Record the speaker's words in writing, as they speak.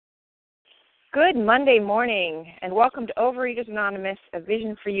Good Monday morning, and welcome to Overeaters Anonymous, a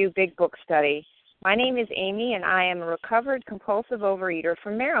Vision for You Big Book Study. My name is Amy, and I am a recovered compulsive overeater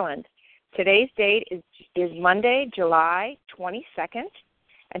from Maryland. Today's date is Monday, July 22nd,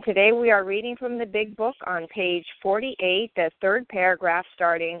 and today we are reading from the Big Book on page 48, the third paragraph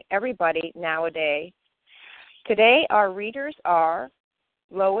starting, Everybody Now a Day. Today our readers are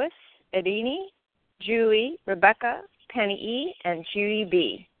Lois, Edini, Julie, Rebecca, Penny E., and Judy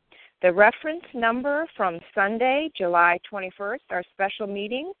B. The reference number from Sunday, July 21st, our special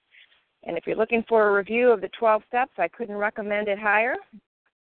meeting, and if you're looking for a review of the 12 steps, I couldn't recommend it higher.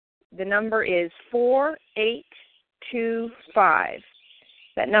 The number is 4825.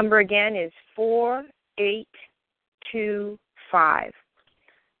 That number again is 4825.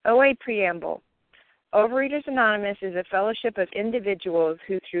 OA Preamble. Overeaters Anonymous is a fellowship of individuals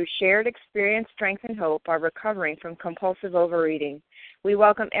who, through shared experience, strength, and hope, are recovering from compulsive overeating. We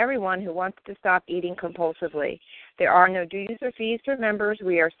welcome everyone who wants to stop eating compulsively. There are no dues or fees for members.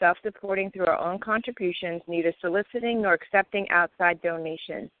 We are self-supporting through our own contributions, neither soliciting nor accepting outside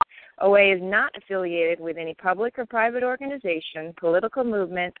donations. OA is not affiliated with any public or private organization, political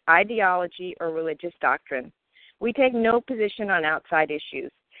movement, ideology, or religious doctrine. We take no position on outside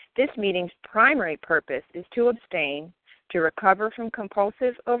issues. This meeting's primary purpose is to abstain, to recover from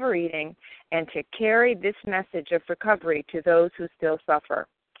compulsive overeating, and to carry this message of recovery to those who still suffer.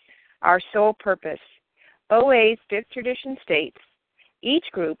 Our sole purpose. OA's fifth tradition states, each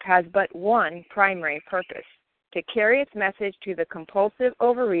group has but one primary purpose, to carry its message to the compulsive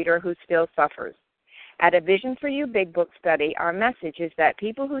overeater who still suffers. At a Vision for You Big Book Study, our message is that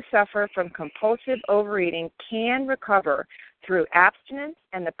people who suffer from compulsive overeating can recover through abstinence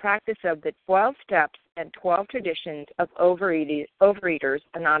and the practice of the 12 steps and 12 traditions of Overeaters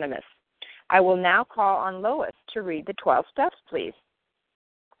Anonymous. I will now call on Lois to read the 12 steps, please.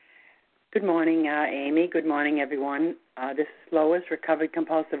 Good morning, Amy. Good morning, everyone. This is Lois, recovered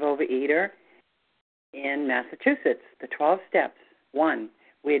compulsive overeater in Massachusetts. The 12 steps. 1.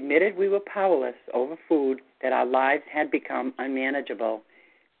 We admitted we were powerless over food, that our lives had become unmanageable.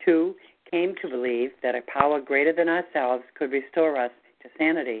 2. Came to believe that a power greater than ourselves could restore us to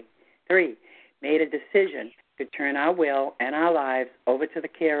sanity. 3. Made a decision to turn our will and our lives over to the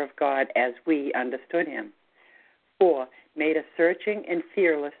care of God as we understood Him. 4. Made a searching and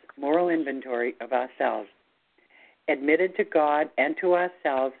fearless moral inventory of ourselves. Admitted to God and to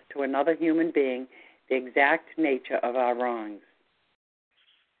ourselves, to another human being, the exact nature of our wrongs.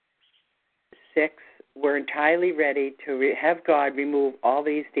 6. We're entirely ready to have God remove all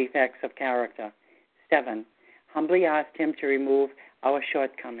these defects of character. 7. Humbly asked Him to remove our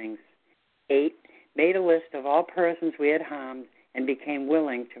shortcomings. 8. Made a list of all persons we had harmed and became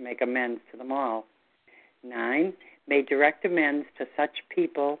willing to make amends to them all. 9. Made direct amends to such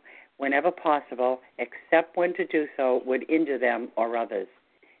people whenever possible, except when to do so would injure them or others.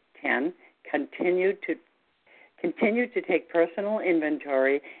 10. Continued to take personal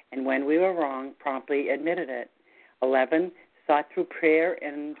inventory, and when we were wrong, promptly admitted it. 11. Sought through prayer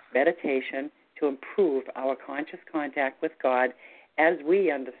and meditation to improve our conscious contact with God as we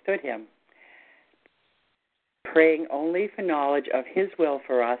understood Him, praying only for knowledge of His will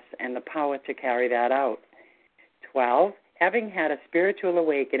for us and the power to carry that out. 12. Having had a spiritual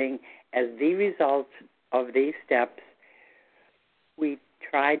awakening as the result of these steps, we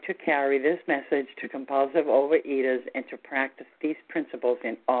tried to carry this message to compulsive overeaters and to practice these principles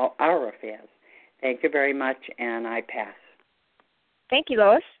in all our affairs. Thank you very much, and I pass. Thank you,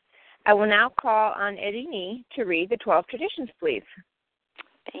 Lois. I will now call on Edini to read the 12 traditions, please.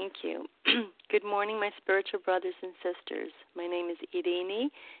 Thank you. Good morning, my spiritual brothers and sisters. My name is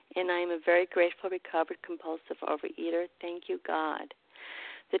Edini, and I am a very grateful, recovered, compulsive overeater. Thank you, God.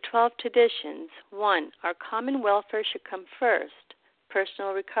 The 12 traditions. 1. Our common welfare should come first.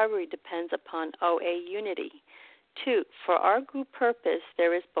 Personal recovery depends upon OA unity. 2. For our group purpose,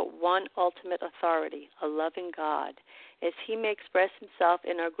 there is but one ultimate authority, a loving God, as He may express Himself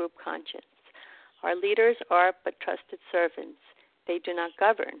in our group conscience. Our leaders are but trusted servants. They do not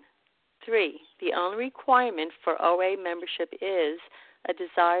govern. 3. The only requirement for OA membership is a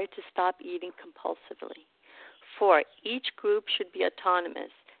desire to stop eating compulsively. 4. Each group should be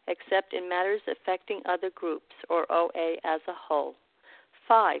autonomous, except in matters affecting other groups or OA as a whole.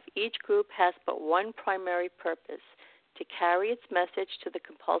 5. Each group has but one primary purpose, to carry its message to the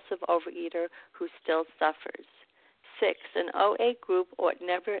compulsive overeater who still suffers. 6. An OA group ought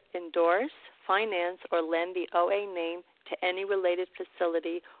never endorse, finance, or lend the OA name to any related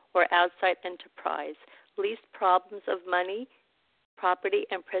facility or outside enterprise, lest problems of money, property,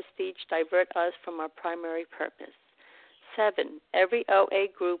 and prestige divert us from our primary purpose. 7. Every OA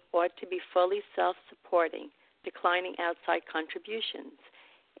group ought to be fully self-supporting, declining outside contributions.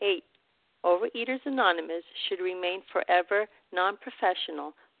 8. Overeaters Anonymous should remain forever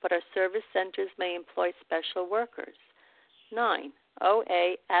non-professional, but our service centers may employ special workers. 9.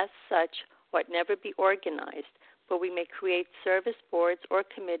 OA, as such, ought never be organized, but we may create service boards or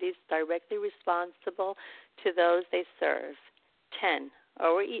committees directly responsible to those they serve. 10.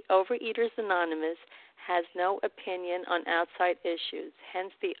 Overeaters Anonymous has no opinion on outside issues,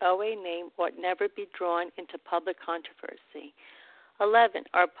 hence the OA name ought never be drawn into public controversy. 11.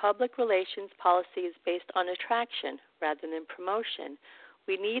 Our public relations policy is based on attraction rather than promotion.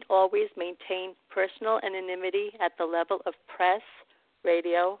 We need always maintain personal anonymity at the level of press,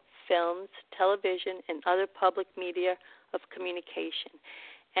 radio, films, television, and other public media of communication.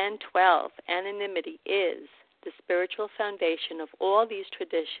 And 12. Anonymity is the spiritual foundation of all these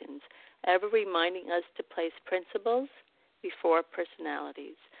traditions, ever reminding us to place principles before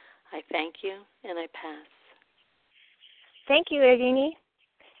personalities. I thank you, and I pass. Thank you, Edini.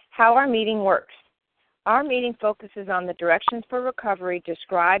 How our meeting works. Our meeting focuses on the directions for recovery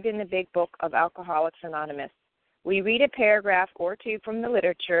described in the Big Book of Alcoholics Anonymous. We read a paragraph or two from the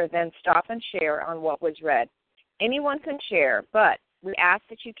literature, then stop and share on what was read. Anyone can share, but we ask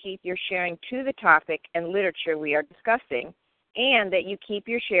that you keep your sharing to the topic and literature we are discussing, and that you keep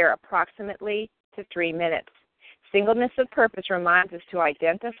your share approximately to 3 minutes. Singleness of purpose reminds us to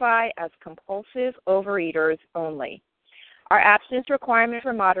identify as compulsive overeaters only. Our abstinence requirement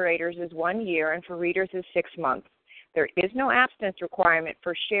for moderators is 1 year and for readers is 6 months. There is no abstinence requirement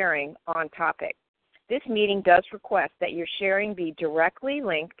for sharing on topic. This meeting does request that your sharing be directly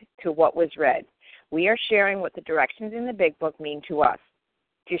linked to what was read. We are sharing what the directions in the Big Book mean to us.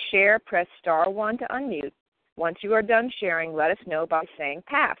 To share, press star 1 to unmute. Once you are done sharing, let us know by saying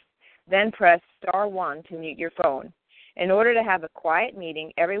pass. Then press star 1 to mute your phone. In order to have a quiet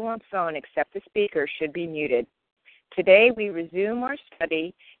meeting, everyone's phone except the speaker should be muted. Today we resume our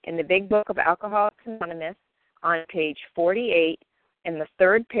study in the Big Book of Alcoholics Anonymous on page 48 in the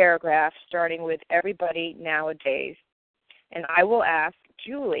 3rd paragraph, starting with everybody nowadays. And I will ask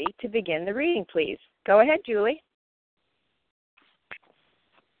Julie to begin the reading, please. Go ahead, Julie.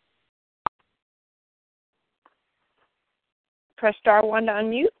 Press star 1 to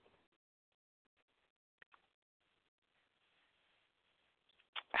unmute.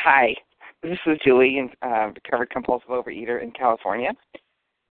 Hi, this is Julie, recovered compulsive overeater in California.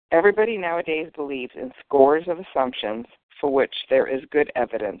 Everybody nowadays believes in scores of assumptions for which there is good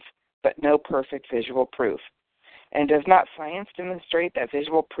evidence, but no perfect visual proof. And does not science demonstrate that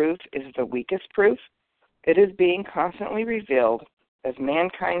visual proof is the weakest proof? It is being constantly revealed as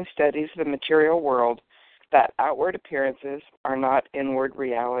mankind studies the material world that outward appearances are not inward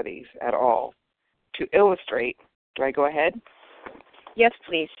realities at all. To illustrate, do I go ahead? Yes,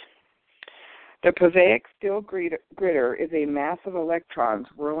 please. The prosaic steel gritter is a mass of electrons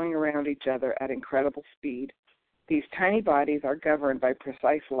whirling around each other at incredible speed. These tiny bodies are governed by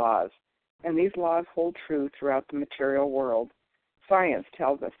precise laws, and these laws hold true throughout the material world. Science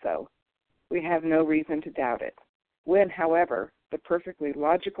tells us so. We have no reason to doubt it. When, however, the perfectly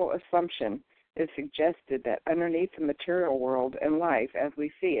logical assumption is suggested that underneath the material world and life as we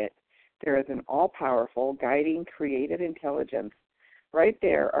see it, there is an all-powerful, guiding, creative intelligence. Right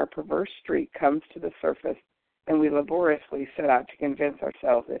there, our perverse streak comes to the surface, and we laboriously set out to convince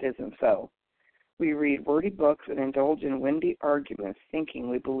ourselves it isn't so. We read wordy books and indulge in windy arguments, thinking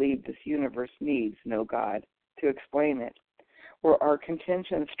we believe this universe needs no God to explain it. Were our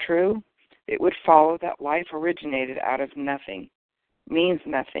contentions true, it would follow that life originated out of nothing, means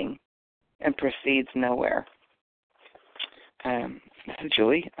nothing, and proceeds nowhere. This is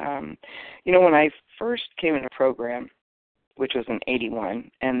Julie. When I first came in the program, which was in 81,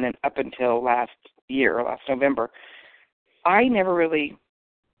 and then up until last November, I never really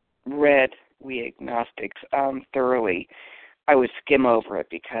read We Agnostics thoroughly. I would skim over it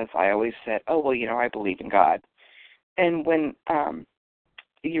because I always said, I believe in God. And when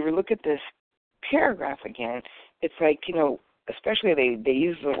you look at this paragraph again, it's like, especially they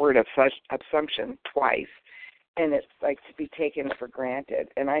use the word assumption twice, and it's like to be taken for granted.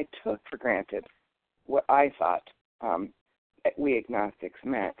 And I took for granted what I thought We Agnostics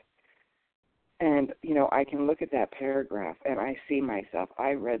meant. And, I can look at that paragraph and I see myself.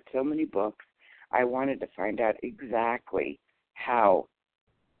 I read so many books. I wanted to find out exactly how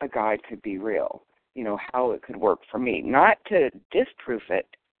a God could be real, how it could work for me. Not to disprove it,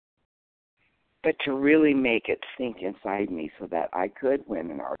 but to really make it sink inside me so that I could win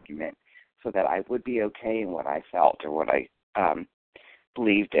an argument, so that I would be okay in what I felt or what I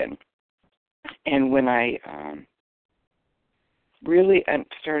believed in. And when I really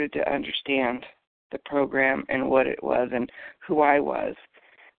started to understand the program and what it was and who I was,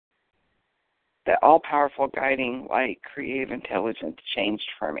 the all-powerful guiding light, creative intelligence changed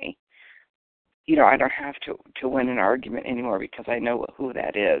for me. I don't have to win an argument anymore because I know who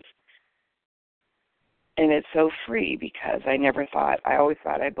that is. And it's so free because I always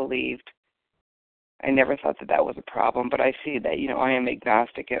thought I believed. I never thought that was a problem, but I see that, I am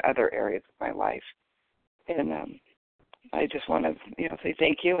agnostic in other areas of my life. And I just want to, say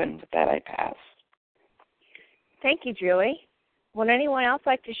thank you, and with that I pass. Thank you, Julie. Would anyone else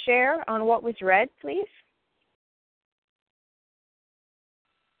like to share on what was read, please?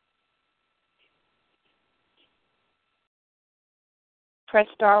 Press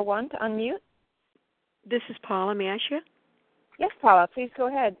star 1 to unmute. This is Paula. May I share? Yes, Paula, please go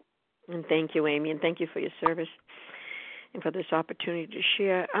ahead. And thank you, Amy, and thank you for your service and for this opportunity to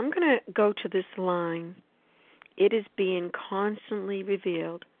share. I'm going to go to this line. It is being constantly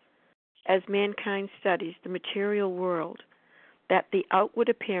revealed as mankind studies the material world that the outward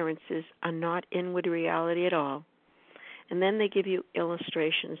appearances are not inward reality at all. And then they give you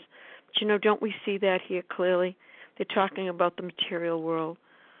illustrations. But, don't we see that here clearly? They're talking about the material world.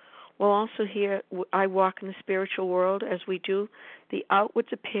 Well, also here, I walk in the spiritual world as we do. The outward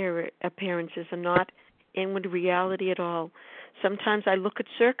appearances are not inward reality at all. Sometimes I look at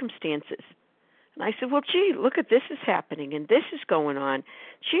circumstances, and I say, well, gee, look at this is happening, and this is going on.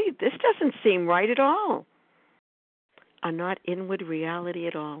 Gee, this doesn't seem right at all. Are not inward reality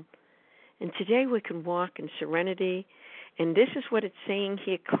at all. And today we can walk in serenity, and this is what it's saying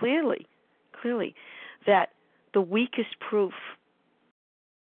here clearly, that the weakest proof,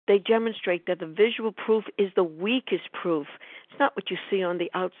 they demonstrate that the visual proof is the weakest proof. It's not what you see on the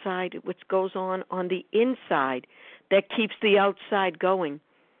outside, it's what goes on the inside that keeps the outside going.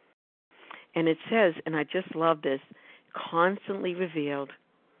 And it says, and I just love this, constantly revealed,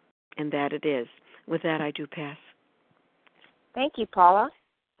 and that it is. With that, I do pass. Thank you, Paula.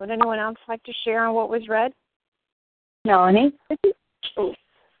 Would anyone else like to share on what was read? Melanie.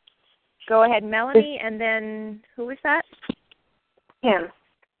 Go ahead, Melanie, and then who was that?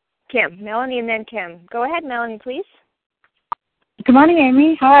 Kim. Melanie and then Kim. Go ahead, Melanie, please. Good morning,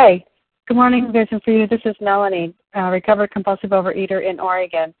 Amy. Hi. Good morning, Vision for You. This is Melanie, recovered compulsive overeater in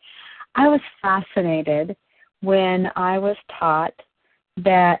Oregon. I was fascinated when I was taught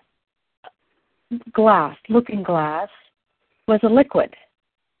that looking glass, was a liquid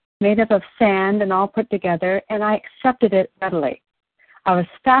made up of sand and all put together, and I accepted it readily. I was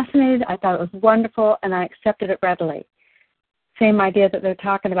fascinated. I thought it was wonderful, and I accepted it readily. Same idea that they're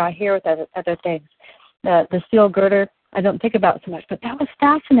talking about here with other things. The steel girder, I don't think about so much, but that was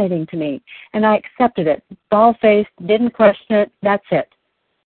fascinating to me, and I accepted it. Bald-faced, didn't question it, that's it.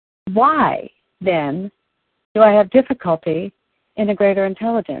 Why, then, do I have difficulty in a greater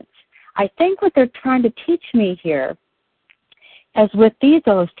intelligence? I think what they're trying to teach me here, as with these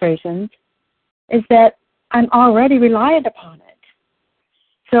illustrations, is that I'm already reliant upon it.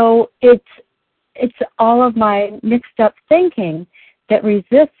 So it's all of my mixed up thinking that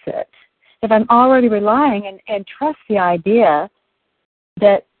resists it. If I'm already relying and trust the idea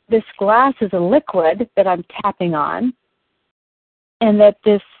that this glass is a liquid that I'm tapping on, and that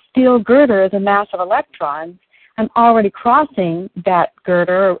this steel girder is a mass of electrons, I'm already crossing that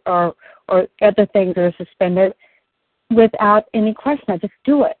girder or other things that are suspended without any question. I just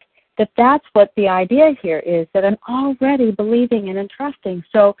do it. That's what the idea here is, that I'm already believing and entrusting.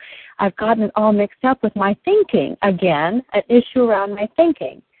 So I've gotten it all mixed up with my thinking. Again, an issue around my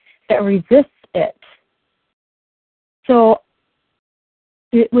thinking that resists it. So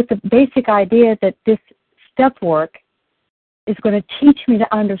with the basic idea that this step work is going to teach me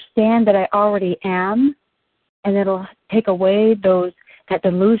to understand that I already am, and it'll take away that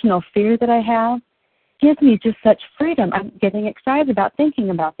delusional fear that I have, gives me just such freedom. I'm getting excited about thinking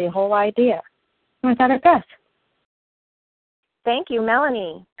about the whole idea. And I thought it best. Thank you,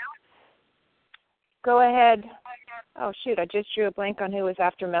 Melanie. Go ahead. Oh, shoot, I just drew a blank on who was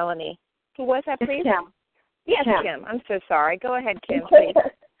after Melanie. Who was that, please? Kim. Yes, Kim. I'm so sorry. Go ahead, Kim, please.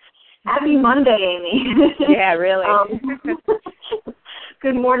 Happy Monday, Amy. Yeah, really.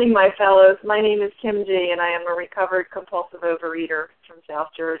 Good morning, my fellows. My name is Kim G., and I am a recovered compulsive overeater from South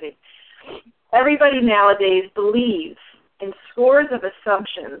Jersey. Everybody nowadays believes in scores of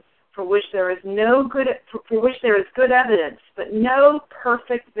assumptions for which there is good evidence, but no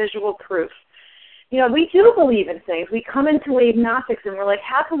perfect visual proof. We do believe in things. We come into We Agnostics and we're like,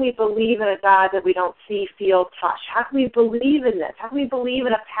 how can we believe in a God that we don't see, feel, touch? How can we believe in this? How can we believe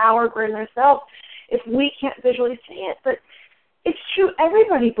in a power greater than ourselves if we can't visually see it? But it's true.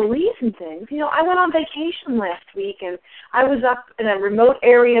 Everybody believes in things. You know, I went on vacation last week, and I was up in a remote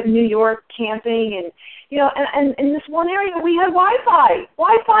area of New York camping, and, you know, and in this one area we had Wi-Fi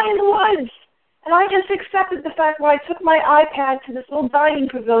in the woods. And I just accepted the fact when I took my iPad to this little dining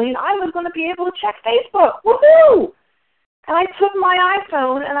pavilion, I was going to be able to check Facebook. Woohoo! And I took my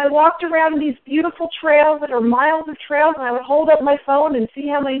iPhone and I walked around these beautiful trails that are miles of trails, and I would hold up my phone and see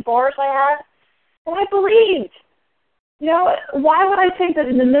how many bars I had. And I believed. You know, why would I think that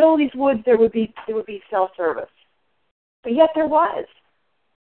in the middle of these woods there would be cell service? But yet there was.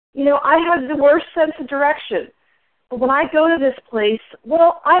 You know, I had the worst sense of direction. But when I go to this place,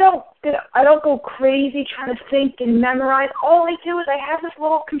 well, I don't go crazy trying to think and memorize. All I do is I have this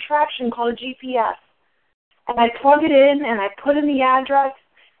little contraption called a GPS. And I plug it in, and I put in the address,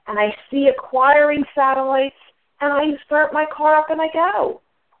 and I see acquiring satellites, and I start my car up and I go.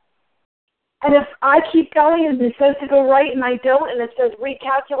 And if I keep going and it says to go right and I don't, and it says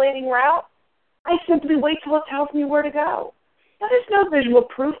recalculating route, I simply wait till it tells me where to go. Now, there's no visual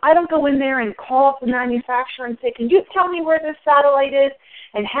proof. I don't go in there and call up the manufacturer and say, can you tell me where this satellite is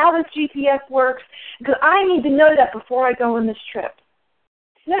and how this GPS works? Because I need to know that before I go on this trip.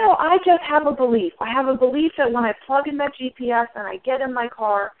 No, I just have a belief. I have a belief that when I plug in that GPS and I get in my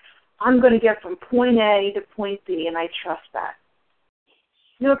car, I'm going to get from point A to point B, and I trust that.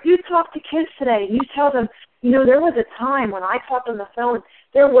 You know, if you talk to kids today and you tell them, you know, there was a time when I talked on the phone,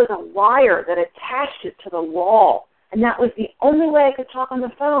 there was a wire that attached it to the wall, and that was the only way I could talk on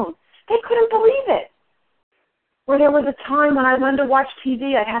the phone. They couldn't believe it. Or there was a time when I wanted to watch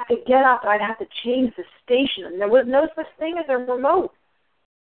TV, I'd have to get up, I'd have to change the station, and there was no such thing as a remote.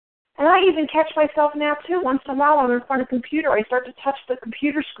 And I even catch myself now, too. Once in a while, when I'm in front of a computer, I start to touch the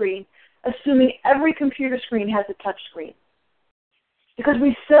computer screen, assuming every computer screen has a touch screen. Because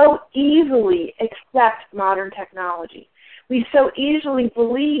we so easily accept modern technology. We so easily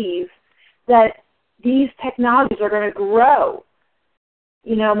believe that these technologies are going to grow.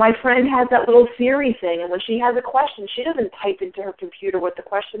 You know, my friend has that little Siri thing, and when she has a question, she doesn't type into her computer what the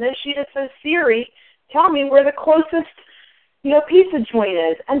question is. She just says, Siri, tell me where the closest, you know, pizza joint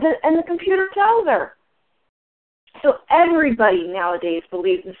is. And the computer tells her. So everybody nowadays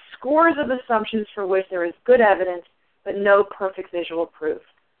believes in scores of assumptions for which there is good evidence, but no perfect visual proof.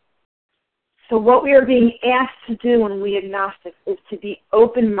 So what we are being asked to do when We Agnostics is to be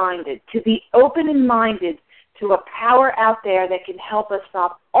open-minded, to a power out there that can help us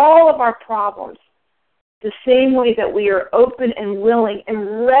solve all of our problems the same way that we are open and willing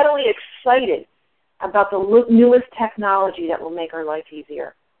and readily excited about the newest technology that will make our life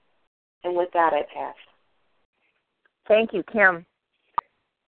easier. And with that, I pass. Thank you, Kim.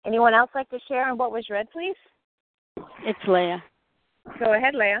 Anyone else like to share on what was read, please? It's Leah. Go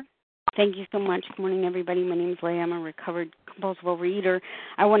ahead, Leah. Thank you so much. Good morning, everybody. My name is Leah. I'm a recovered compulsive overeater.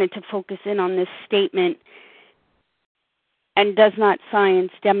 I wanted to focus in on this statement. And does not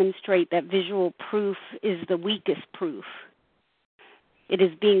science demonstrate that visual proof is the weakest proof? It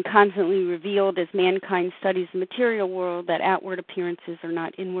is being constantly revealed as mankind studies the material world that outward appearances are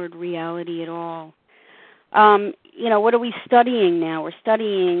not inward reality at all. You know, what are we studying now? We're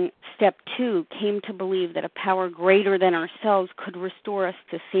studying step 2, came to believe that a power greater than ourselves could restore us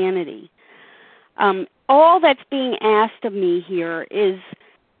to sanity. All that's being asked of me here is,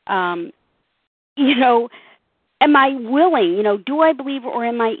 you know, am I willing, you know, do I believe or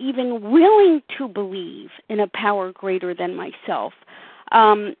am I even willing to believe in a power greater than myself?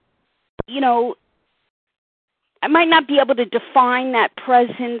 You know, I might not be able to define that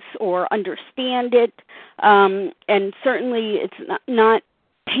presence or understand it, and certainly it's not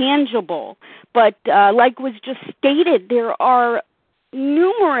tangible. But like was just stated, there are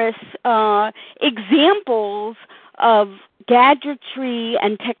numerous examples of gadgetry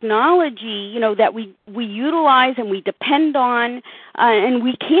and technology, you know, that we utilize and we depend on, and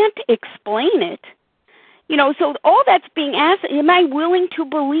we can't explain it. You know, so all that's being asked, am I willing to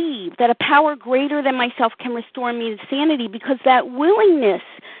believe that a power greater than myself can restore me to sanity? Because that willingness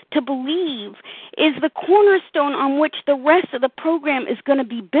to believe is the cornerstone on which the rest of the program is going to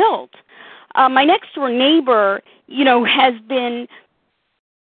be built. My next door neighbor, you know, has been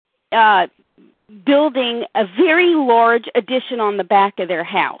building a very large addition on the back of their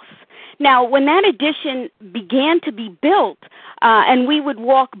house. Now, when that addition began to be built, and we would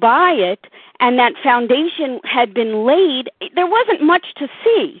walk by it, and that foundation had been laid, there wasn't much to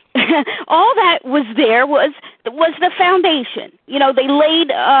see. All that was there was the foundation. You know, they laid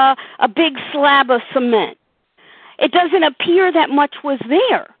a big slab of cement. It doesn't appear that much was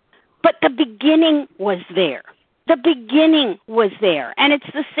there, but the beginning was there. The beginning was there. And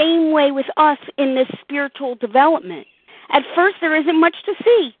it's the same way with us in this spiritual development. At first, there isn't much to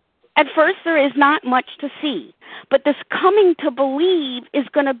see. At first, there is not much to see. But this coming to believe is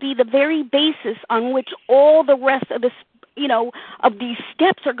going to be the very basis on which all the rest of this, of these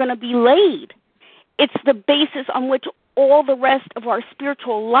steps are going to be laid. It's the basis on which all the rest of our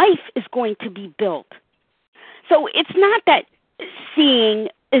spiritual life is going to be built. So it's not that seeing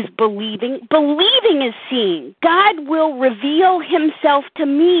is believing. Believing is seeing. God will reveal himself to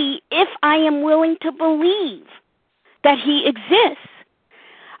me if I am willing to believe that he exists.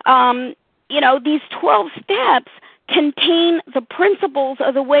 These 12 steps contain the principles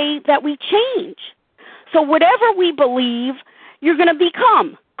of the way that we change. So whatever we believe, you're going to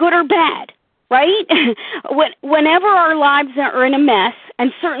become, good or bad, right? Whenever our lives are in a mess,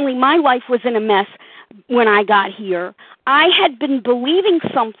 and certainly my life was in a mess when I got here, I had been believing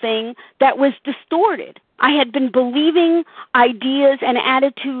something that was distorted. I had been believing ideas and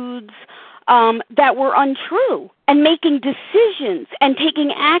attitudes that were untrue, and making decisions and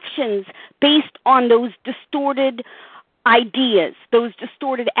taking actions based on those distorted ideas, those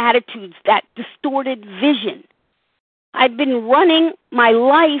distorted attitudes, that distorted vision. I've been running my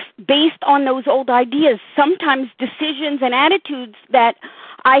life based on those old ideas, sometimes decisions and attitudes that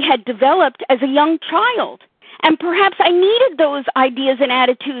I had developed as a young child. And perhaps I needed those ideas and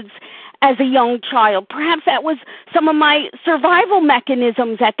attitudes as a young child. Perhaps that was some of my survival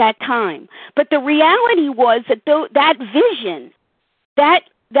mechanisms at that time. But the reality was that that vision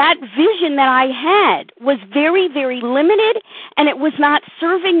that I had was very, very limited, and it was not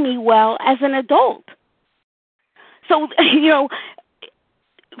serving me well as an adult. So,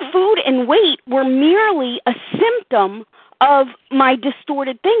 food and weight were merely a symptom of my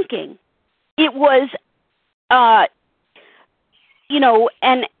distorted thinking. It was,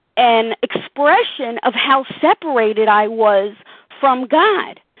 an expression of how separated I was from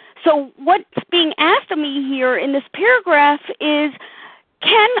God. So what's being asked of me here in this paragraph is,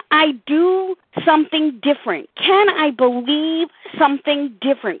 can I do something different? Can I believe something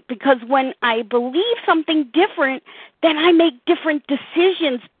different? Because when I believe something different, then I make different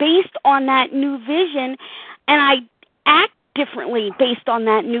decisions based on that new vision, and I act differently based on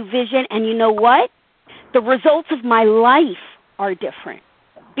that new vision. And you know what? The results of my life are different,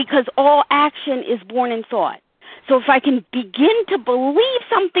 because all action is born in thought. So if I can begin to believe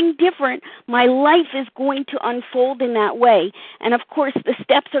something different, my life is going to unfold in that way. And of course, the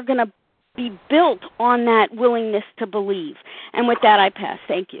steps are going to be built on that willingness to believe. And with that, I pass.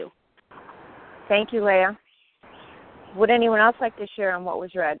 Thank you. Thank you, Leah. Would anyone else like to share on what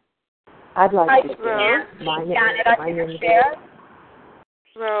was read? I'd like to share. My name is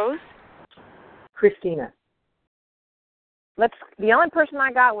Rose. Christina. The only person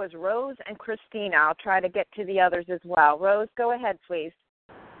I got was Rose and Christina. I'll try to get to the others as well. Rose, go ahead, please.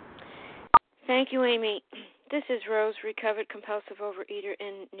 Thank you, Amy. This is Rose, recovered compulsive overeater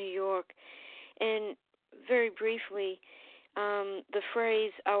in New York. And very briefly, the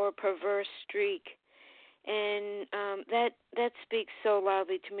phrase, our perverse streak, and that speaks so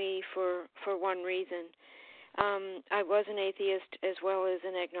loudly to me for one reason. I was an atheist as well as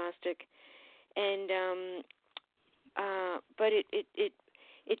an agnostic, and but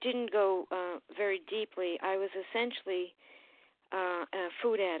it didn't go very deeply. I was essentially a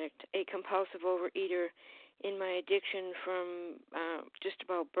food addict, a compulsive overeater in my addiction from just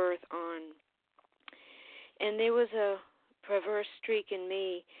about birth on. And there was a perverse streak in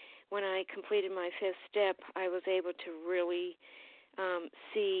me. When I completed my fifth step, I was able to really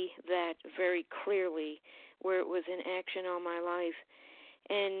see that very clearly, where it was in action all my life.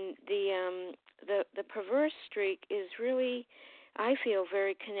 And the perverse streak is really, I feel,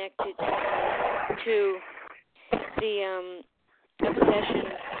 very connected to the obsession,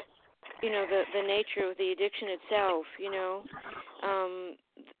 the nature of the addiction itself,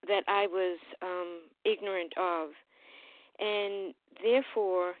 that I was ignorant of. And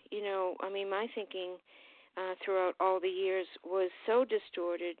therefore, my thinking throughout all the years was so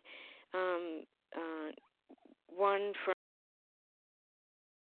distorted, one from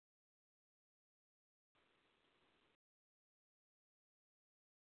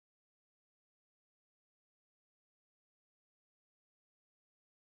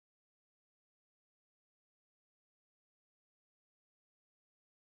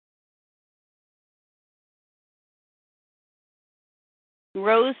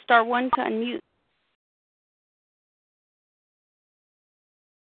Rose, *1 to unmute.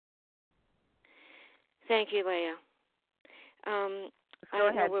 Thank you, Leah. I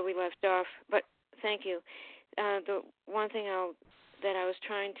don't know where we left off, but thank you. The one thing that I was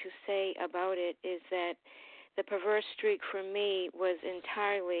trying to say about it is that the perverse streak for me was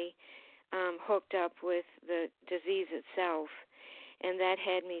entirely hooked up with the disease itself, and that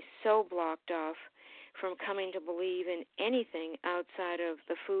had me so blocked off from coming to believe in anything outside of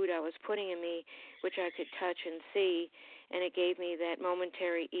the food I was putting in me, which I could touch and see, and it gave me that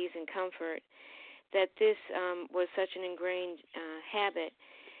momentary ease and comfort, that this was such an ingrained habit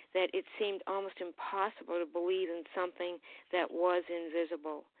that it seemed almost impossible to believe in something that was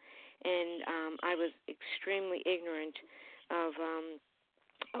invisible. And I was extremely ignorant of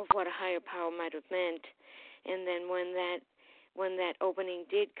what a higher power might have meant. And then when that opening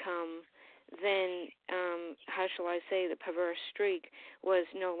did come, then how shall I say, the perverse streak was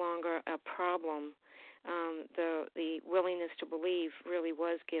no longer a problem. The willingness to believe really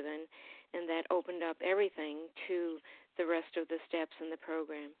was given, and that opened up everything to the rest of the steps in the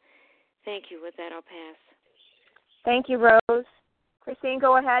program. Thank you. With that, I'll pass. Thank you, Rose. Christine,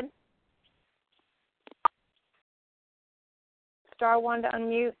 go ahead. Star 1 to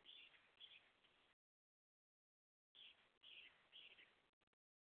unmute.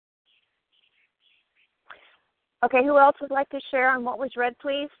 Okay, who else would like to share on what was read,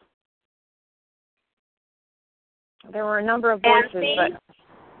 please? There were a number of voices. But...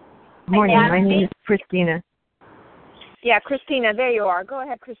 Good morning. My name is Christina. Yeah, Christina, there you are. Go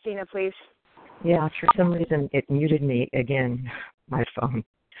ahead, Christina, please. Yeah, for some reason it muted me again, my phone.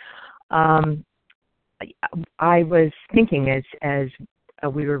 I was thinking as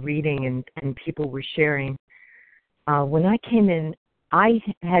we were reading and people were sharing, when I came in, I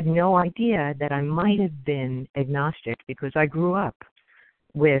had no idea that I might have been agnostic because I grew up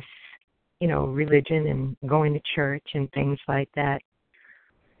with, religion and going to church and things like that.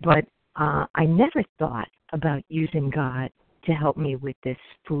 But I never thought about using God to help me with this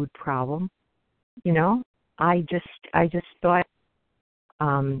food problem. I just thought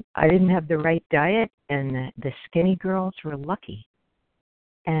I didn't have the right diet, and the skinny girls were lucky.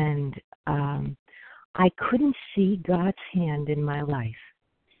 And I couldn't see God's hand in my life.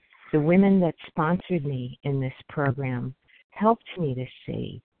 The women that sponsored me in this program helped me to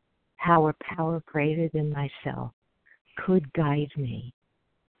see how a power greater than myself could guide me.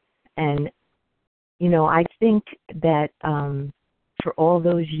 And, I think that for all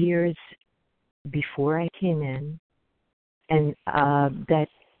those years before I came in, and that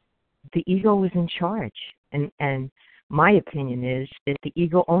the ego was in charge. And my opinion is that the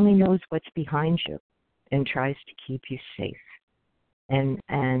ego only knows what's behind you and tries to keep you safe. And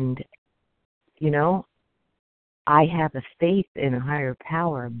I have a faith in a higher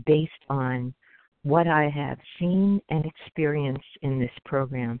power based on what I have seen and experienced in this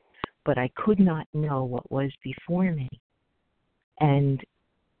program, but I could not know what was before me. And,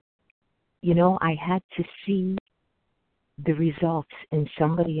 I had to see the results in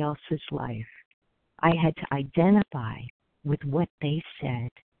somebody else's life. I had to identify with what they said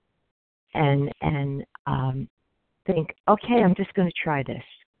and think, okay, I'm just going to try this.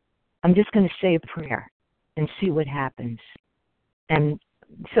 I'm just going to say a prayer and see what happens. And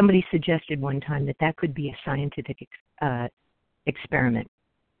somebody suggested one time that could be a scientific experiment.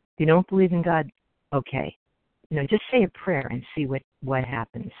 If you don't believe in God, okay. Just say a prayer and see what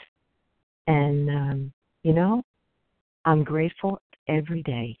happens. And, I'm grateful every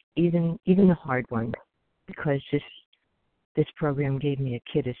day, even the hard ones, because this program gave me a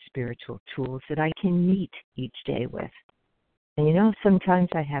kit of spiritual tools that I can meet each day with. And sometimes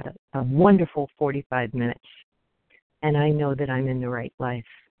I have a wonderful 45 minutes, and I know that I'm in the right life,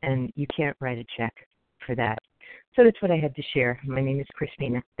 and you can't write a check for that. So that's what I had to share. My name is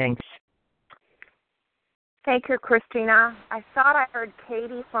Christina. Thanks. Thank you, Christina. I thought I heard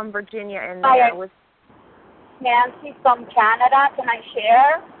Katie from Virginia in there. Hi, Nancy from Canada. Can I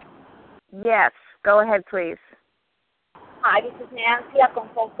share? Yes. Go ahead, please. Hi, this is Nancy, a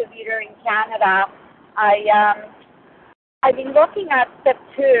compulsive eater in Canada. I've been looking at step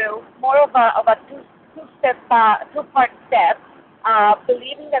 2, more of a two-part step,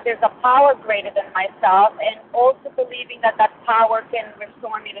 believing that there's a power greater than myself, and also believing that power can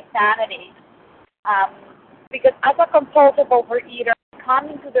restore me to sanity. Because as a compulsive overeater, I come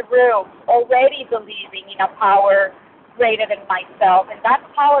into the room already believing in a power greater than myself, and that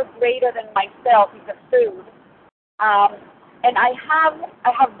power greater than myself is the food. And I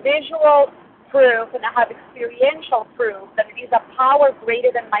have visual proof and I have experiential proof that it is a power greater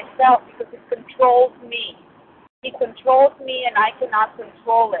than myself because it controls me. It controls me and I cannot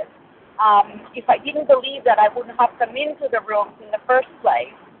control it. If I didn't believe that, I wouldn't have come into the rooms in the first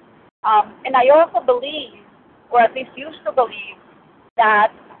place. And I also believe, or at least used to believe,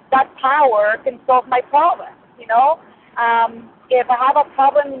 that power can solve my problems, If I have a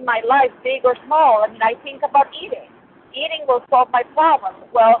problem in my life, big or small, I think about eating. Eating will solve my problem.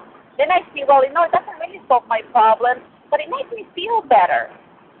 Well, then I see, well, it doesn't really solve my problem, but it makes me feel better.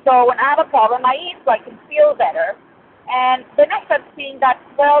 So when I have a problem, I eat so I can feel better. And then I start seeing that,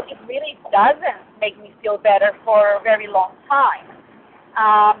 well, it really doesn't make me feel better for a very long time.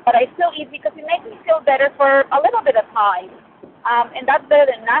 But I still eat because it makes me feel better for a little bit of time. And that's better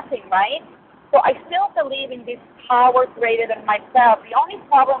than nothing, right? So I still believe in this power greater than myself. The only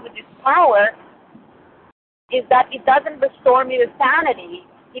problem with this power is that it doesn't restore me to sanity.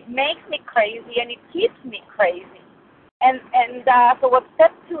 It makes me crazy and it keeps me crazy. And so what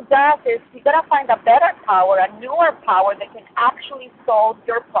step 2 does is you got to find a better power, a newer power that can actually solve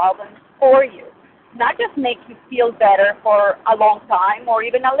your problems for you. Not just make you feel better for a long time or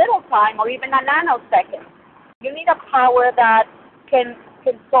even a little time or even a nanosecond. You need a power that can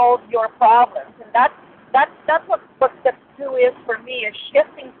solve your problems. And that's what step 2 is for me, is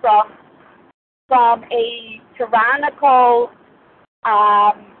shifting from a tyrannical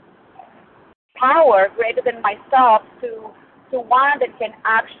power greater than myself to one that can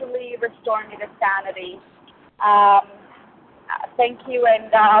actually restore me to sanity. Thank you,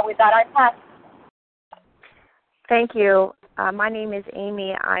 and with that I pass. Thank you. My name is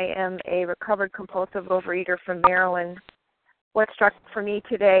Amy. I am a recovered compulsive overeater from Maryland. What struck for me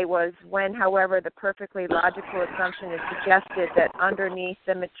today was when, however, the perfectly logical assumption is suggested that underneath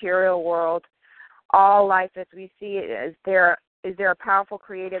the material world, all life as we see it, is there a powerful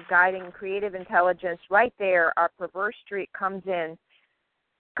creative guiding creative intelligence. Right there, our perverse streak comes to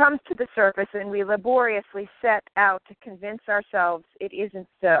the surface, and we laboriously set out to convince ourselves it isn't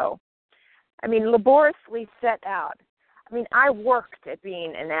so. I mean, laboriously set out. I mean, I worked at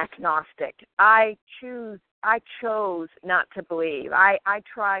being an agnostic. I chose not to believe. I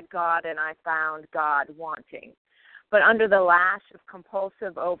tried God, and I found God wanting. But under the lash of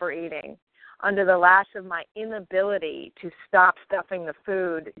compulsive overeating, under the lash of my inability to stop stuffing the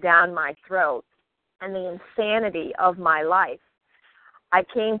food down my throat and the insanity of my life, I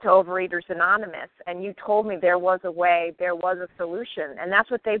came to Overeaters Anonymous, and you told me there was a way, there was a solution, and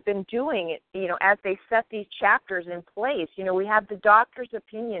that's what they've been doing, as they set these chapters in place. We have the doctor's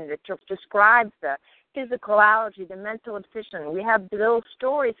opinion that describes the physicality, the mental obsession. We have little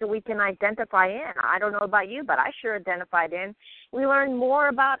stories so we can identify in. I don't know about you, but I sure identified in. We learn more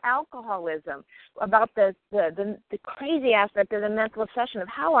about alcoholism, about the crazy aspect of the mental obsession, of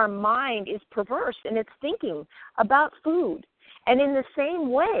how our mind is perverse in its thinking about food. And in the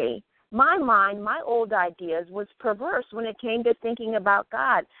same way, my mind, my old ideas, was perverse when it came to thinking about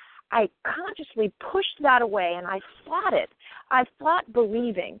God. I consciously pushed that away, and I fought it. I fought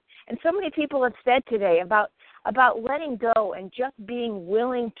believing. And so many people have said today about letting go and just being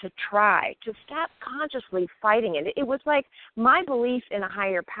willing to try, to stop consciously fighting it. It was like my belief in a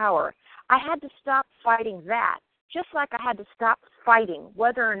higher power. I had to stop fighting that, just like I had to stop fighting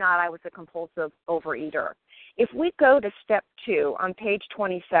whether or not I was a compulsive overeater. If we go to step 2 on page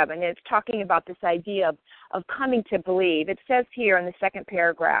 27, it's talking about this idea of coming to believe. It says here in the second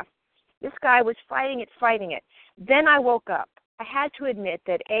paragraph, this guy was fighting it. Then I woke up. I had to admit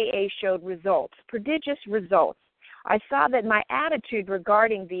that AA showed results, prodigious results. I saw that my attitude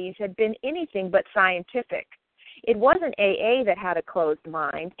regarding these had been anything but scientific. It wasn't AA that had a closed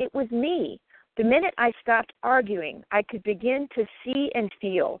mind. It was me. The minute I stopped arguing, I could begin to see and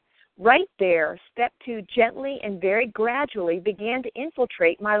feel. Right there, step 2 gently and very gradually began to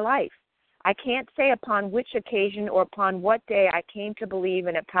infiltrate my life. I can't say upon which occasion or upon what day I came to believe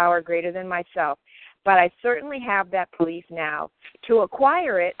in a power greater than myself, but I certainly have that belief now. To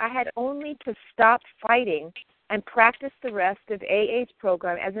acquire it, I had only to stop fighting and practice the rest of AA's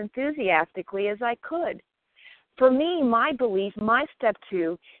program as enthusiastically as I could. For me, my belief, my step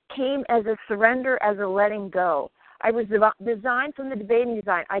 2, came as a surrender, as a letting go. I was resigned from the debating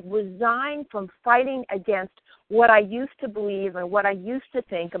design. I resigned from fighting against what I used to believe and what I used to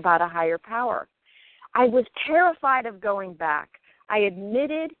think about a higher power. I was terrified of going back. I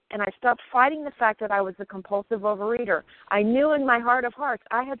admitted, and I stopped fighting the fact that I was a compulsive overeater. I knew in my heart of hearts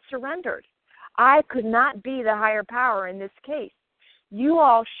I had surrendered. I could not be the higher power in this case. You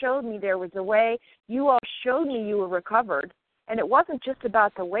all showed me there was a way. You all showed me you were recovered. And it wasn't just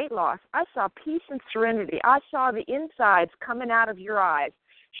about the weight loss. I saw peace and serenity. I saw the insides coming out of your eyes,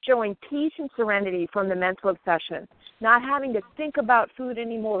 showing peace and serenity from the mental obsession, not having to think about food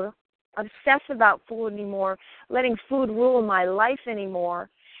anymore, obsess about food anymore, letting food rule my life anymore.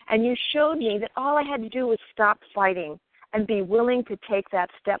 And you showed me that all I had to do was stop fighting and be willing to take that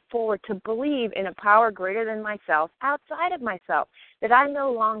step forward, to believe in a power greater than myself, outside of myself, that I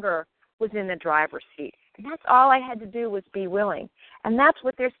no longer was in the driver's seat. And that's all I had to do was be willing. And that's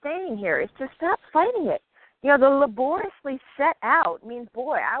what they're saying here, is to stop fighting it. You know, the laboriously set out means,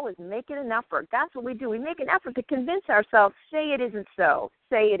 boy, I was making an effort. That's what we do. We make an effort to convince ourselves, say it isn't so,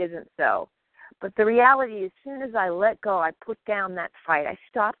 say it isn't so. But the reality is, as soon as I let go, I put down that fight. I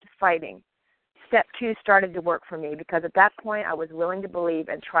stopped fighting. Step 2 started to work for me because at that point I was willing to believe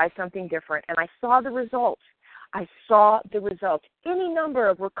and try something different, and I saw the results. I saw the results. Any number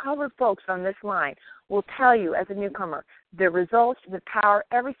of recovered folks on this line will tell you as a newcomer, the results, the power,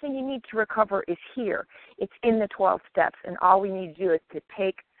 everything you need to recover is here. It's in the 12 steps, and all we need to do is to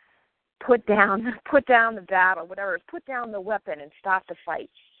put down the battle, whatever it is, put down the weapon and stop the fight.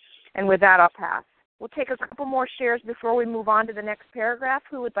 And with that, I'll pass. We'll take a couple more shares before we move on to the next paragraph.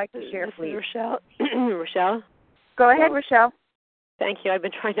 Who would like to share, please? Rochelle. Rochelle? Go ahead, Rochelle. Thank you. I've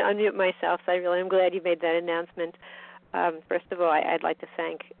been trying to unmute myself, so I really am glad you made that announcement. First of all, I'd like to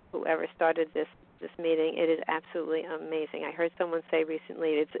thank whoever started this meeting. It is absolutely amazing. I heard someone say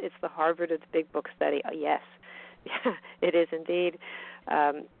recently it's the Harvard of the Big Book study. Yes, yeah, it is indeed.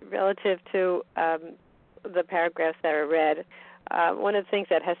 Relative to the paragraphs that are read, one of the things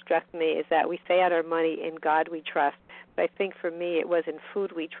that has struck me is that we say out our money, in God we trust. But I think for me it was in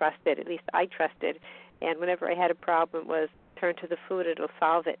food we trusted, at least I trusted. And whenever I had a problem, it was turn to the food, it'll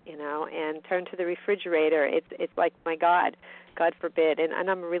solve it, and turn to the refrigerator. It's like my God forbid. And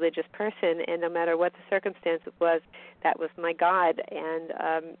I'm a religious person, and no matter what the circumstance was, that was my God.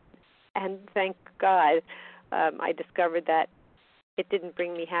 And thank God I discovered that it didn't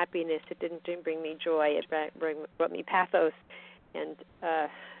bring me happiness. It didn't bring me joy. It brought me pathos. And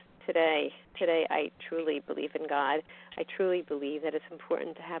today I truly believe in God. I truly believe that it's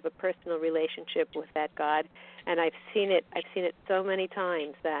important to have a personal relationship with that God. And I've seen it so many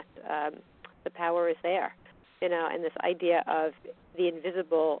times that the power is there. And this idea of the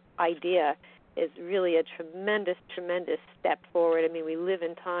invisible idea is really a tremendous, tremendous step forward. I mean, we live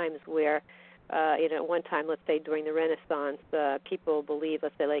in times where, one time, let's say during the Renaissance, people believe,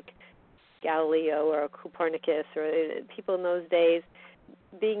 let's say like Galileo or Copernicus, or people in those days,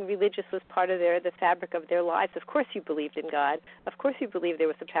 being religious was part of the fabric of their lives. Of course you believed in God. Of course you believed there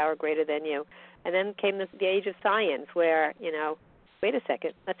was a power greater than you. And then came the age of science where, wait a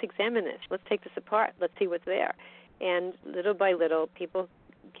second, let's examine this. Let's take this apart. Let's see what's there. And little by little, people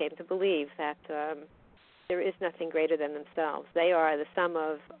came to believe that there is nothing greater than themselves. They are the sum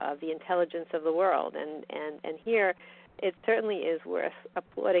of the intelligence of the world. And here, it certainly is worth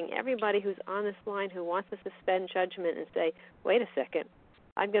applauding everybody who's on this line who wants to suspend judgment and say, wait a second,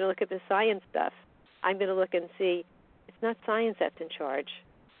 I'm going to look at the science stuff. I'm going to look and see, it's not science that's in charge.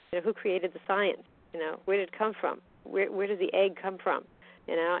 Who created the science? Where did it come from? Where did the egg come from?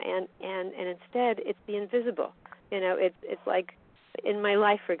 And instead, it's the invisible. It's like in my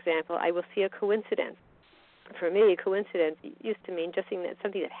life, for example, I will see a coincidence. For me, a coincidence used to mean just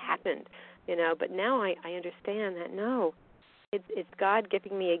something that happened, But now I understand that no, it's God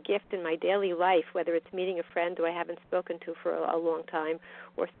giving me a gift in my daily life, whether it's meeting a friend who I haven't spoken to for a long time,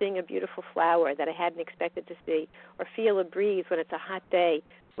 or seeing a beautiful flower that I hadn't expected to see, or feel a breeze when it's a hot day.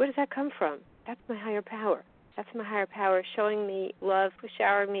 Where does that come from? That's my higher power. That's my higher power showing me love,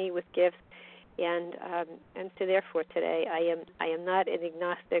 showering me with gifts. And so therefore today I am not an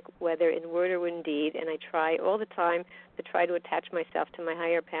agnostic, whether in word or in deed, and I try all the time to try to attach myself to my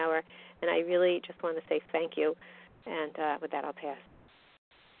higher power. And I really just want to say thank you. And with that, I'll pass.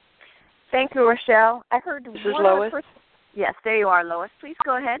 Thank you, Rochelle. I heard this is Lois. Yes, there you are, Lois. Please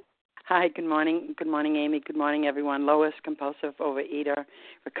go ahead. Hi, good morning. Good morning, Amy. Good morning, everyone. Lois, compulsive overeater,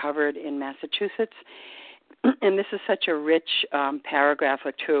 recovered in Massachusetts. And this is such a rich paragraph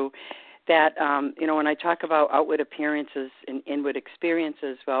or two that, when I talk about outward appearances and inward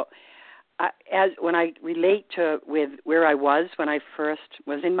experiences, well, when I relate with where I was when I first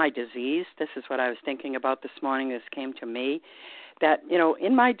was in my disease, this is what I was thinking about this morning. This came to me, that,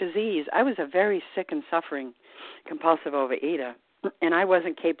 in my disease, I was a very sick and suffering compulsive overeater, and I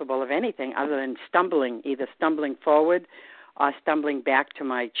wasn't capable of anything other than either stumbling forward or stumbling back to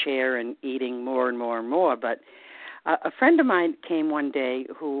my chair and eating more and more and more. But a friend of mine came one day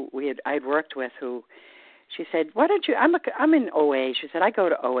who I'd worked with, who she said, why don't you, I'm in OA. She said, I go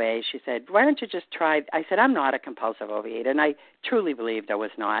to OA. She said, why don't you just try, I said, I'm not a compulsive overeater. And I truly believed I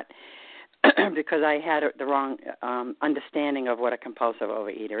was not because I had the wrong understanding of what a compulsive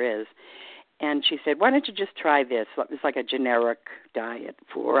overeater is. And she said, why don't you just try this? It's like a generic diet,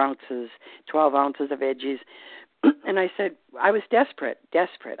 4 ounces, 12 ounces of veggies. And I said, I was desperate.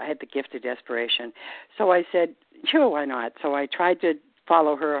 I had the gift of desperation. So I said, sure, why not? So I tried to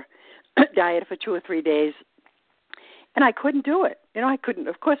follow her diet for 2 or 3 days, and I couldn't do it. I couldn't.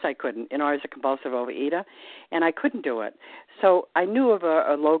 Of course I couldn't. I was a compulsive overeater, and I couldn't do it. So I knew of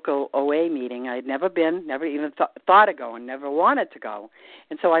a local OA meeting. I had never been, never even thought of going, never wanted to go.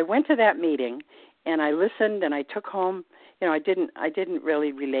 And so I went to that meeting, and I listened, and I took home. I didn't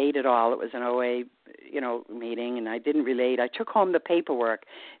really relate at all. It was an OA, meeting, and I didn't relate. I took home the paperwork,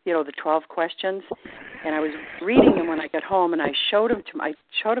 the 12 questions, and I was reading them when I got home, and I showed them to my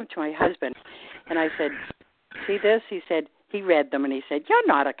husband, and I said, "See this?" He said, he read them, and he said, "You're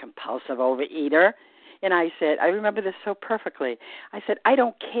not a compulsive overeater." And I said, I remember this so perfectly. I said, "I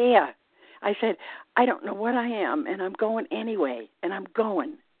don't care." I said, "I don't know what I am, and I'm going anyway, and I'm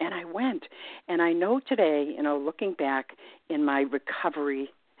going." And I went. And I know today, looking back in my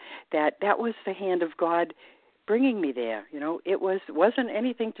recovery, that was the hand of God bringing me there. It wasn't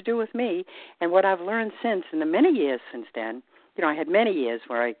anything to do with me. And what I've learned since, in the many years since then, I had many years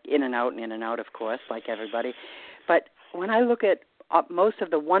where I in and out, of course, like everybody. But when I look at most of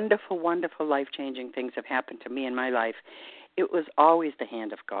the wonderful, wonderful life-changing things that have happened to me in my life, it was always the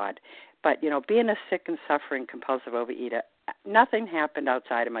hand of God. But, being a sick and suffering compulsive overeater, nothing happened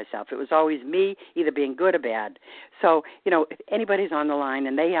outside of myself. It was always me either being good or bad. So, if anybody's on the line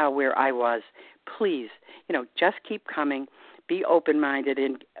and they are where I was, please, just keep coming, be open-minded,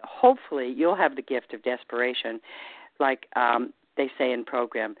 and hopefully you'll have the gift of desperation. Like they say in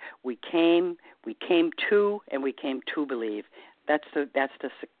program, we came to, and we came to believe. That's the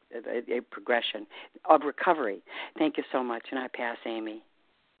progression of recovery. Thank you so much, and I pass Amy.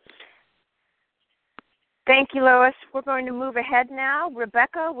 Thank you, Lois. We're going to move ahead now.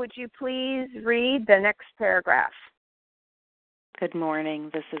 Rebecca, would you please read the next paragraph? Good morning.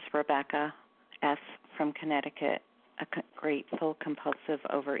 This is Rebecca S. from Connecticut, a grateful compulsive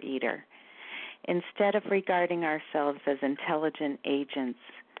overeater. Instead of regarding ourselves as intelligent agents,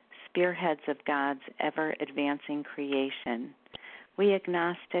 spearheads of God's ever-advancing creation, we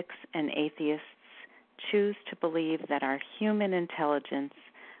agnostics and atheists choose to believe that our human intelligence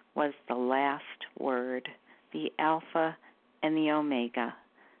was the last word, the Alpha and the Omega,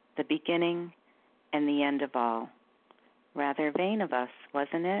 the beginning and the end of all. Rather vain of us,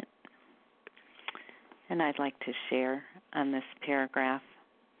 wasn't it? And I'd like to share on this paragraph.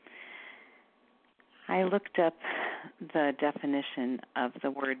 I looked up the definition of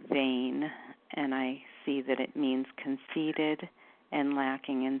the word vain, and I see that it means conceited and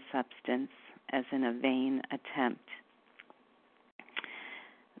lacking in substance, as in a vain attempt.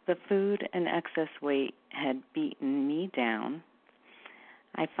 The food and excess weight had beaten me down.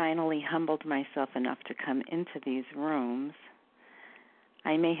 I finally humbled myself enough to come into these rooms.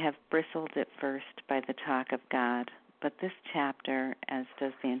 I may have bristled at first by the talk of God, but this chapter, as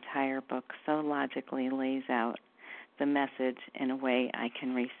does the entire book, so logically lays out the message in a way I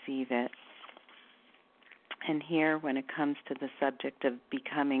can receive it. And here, when it comes to the subject of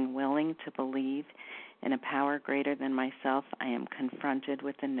becoming willing to believe in a power greater than myself, I am confronted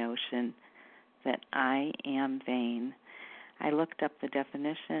with the notion that I am vain. I looked up the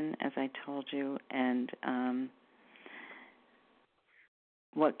definition, as I told you, and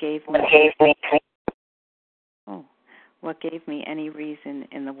what gave me any reason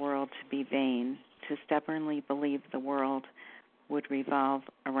in the world to be vain, to stubbornly believe the world would revolve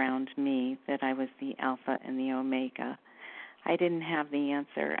around me, that I was the Alpha and the Omega. I didn't have the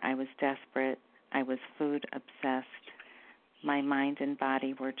answer. I was desperate. I was food obsessed. My mind and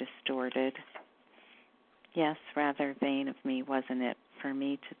body were distorted. Yes, rather vain of me, wasn't it, for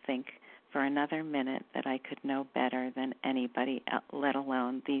me to think for another minute that I could know better than anybody, let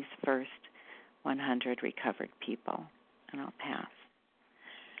alone these first 100 recovered people. And I'll pass.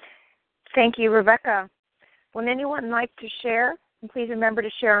 Thank you, Rebecca. Would anyone like to share? And please remember to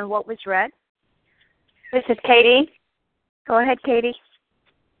share on what was read. This is Katie. Go ahead, Katie.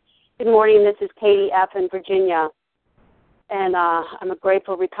 Good morning. This is Katie F. in Virginia, and I'm a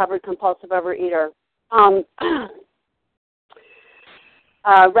grateful, recovered, compulsive overeater.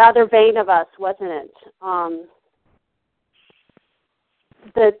 Rather vain of us, wasn't it?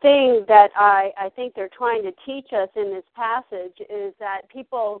 The thing that I think they're trying to teach us in this passage is that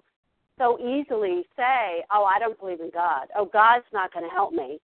people so easily say, oh, I don't believe in God. Oh, God's not going to help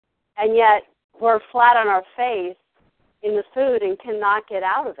me. And yet we're flat on our face in the food and cannot get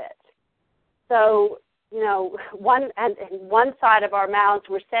out of it. So, one side of our mouths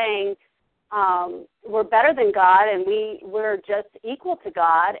we're saying we're better than God and we're just equal to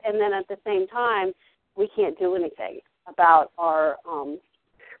God, and then at the same time we can't do anything about our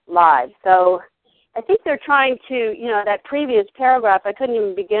lives. So I think they're trying to, that previous paragraph, I couldn't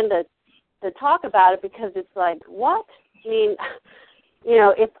even begin to talk about it because it's like, what? I mean,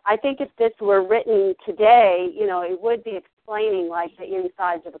 if this were written today, it would be explaining like the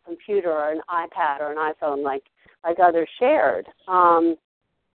insides of a computer or an iPad or an iPhone like others shared.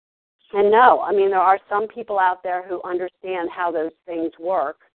 And no, I mean, there are some people out there who understand how those things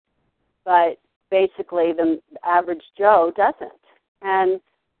work, but basically the average Joe doesn't. And,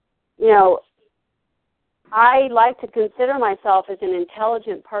 you know, I like to consider myself as an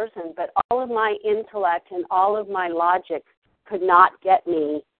intelligent person, but all of my intellect and all of my logic could not get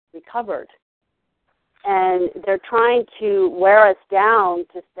me recovered. And they're trying to wear us down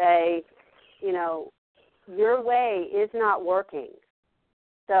to say, you know, your way is not working.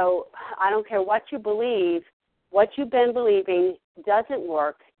 So I don't care what you believe, what you've been believing doesn't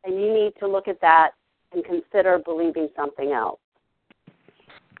work, and you need to look at that and consider believing something else.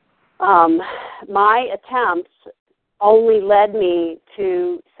 My attempts only led me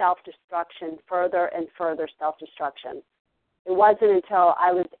to self-destruction, further and further self-destruction. It wasn't until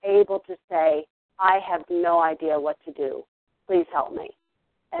I was able to say, I have no idea what to do. Please help me.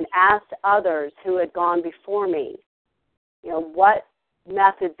 And asked others who had gone before me, you know, what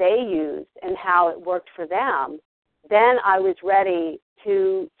method they used and how it worked for them. Then I was ready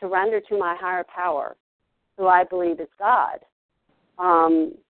to surrender to my higher power, who I believe is God.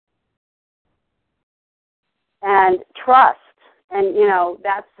 And trust. And, you know,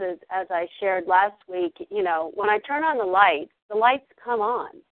 that's as I shared last week, you know, when I turn on the lights come on.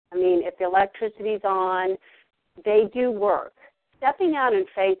 I mean, if the electricity's on, they do work. Stepping out in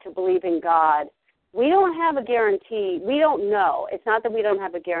faith to believe in God, we don't have a guarantee. We don't know. It's not that we don't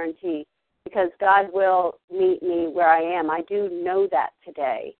have a guarantee, because God will meet me where I am. I do know that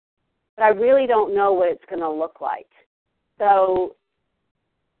today. But I really don't know what it's going to look like. So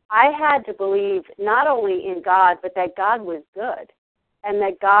I had to believe not only in God, but that God was good and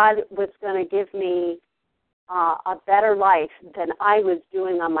that God was going to give me a better life than I was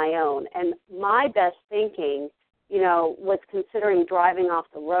doing on my own. And my best thinking, you know, was considering driving off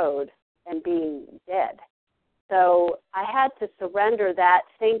the road and being dead. So I had to surrender that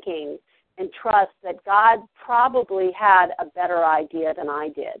thinking and trust that God probably had a better idea than I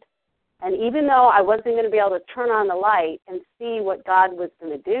did. And even though I wasn't going to be able to turn on the light and see what God was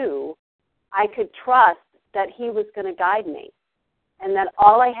going to do, I could trust that he was going to guide me and that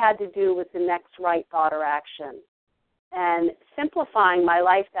all I had to do was the next right thought or action. And simplifying my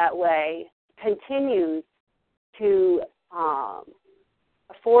life that way continues to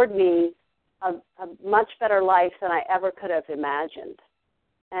afford me a much better life than I ever could have imagined.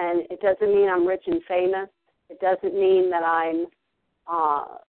 And it doesn't mean I'm rich and famous. It doesn't mean that I'm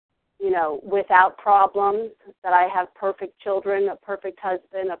without problems, that I have perfect children, a perfect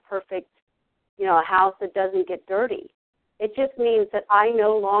husband, a perfect, a house that doesn't get dirty. It just means that I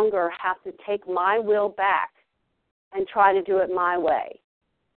no longer have to take my will back and try to do it my way,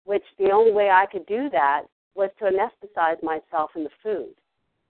 which the only way I could do that was to anesthetize myself in the food.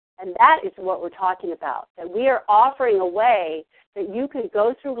 And that is what we're talking about, that we are offering a way that you can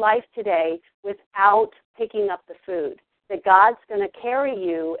go through life today without picking up the food, that God's going to carry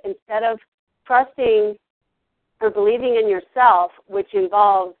you instead of trusting or believing in yourself, which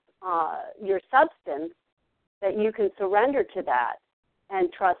involves your substance, that you can surrender to that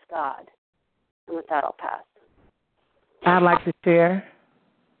and trust God. And with that, I'll pass. I'd like to share.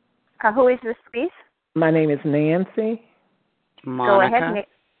 Who is this, please? My name is Nancy. Monica.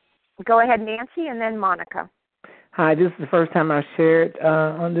 Go ahead, Nancy, and then Monica. Hi, this is the first time I've shared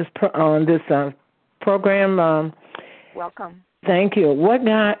on this program. Welcome. Thank you. What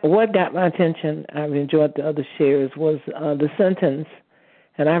got my attention, I've enjoyed the other shares, was the sentence,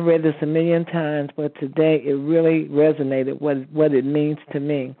 and I've read this a million times, but today it really resonated what it means to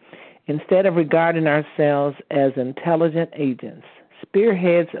me. Instead of regarding ourselves as intelligent agents,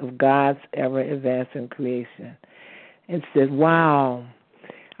 spearheads of God's ever-advancing creation, it says, wow,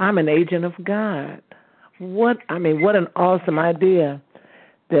 I'm an agent of God. What an awesome idea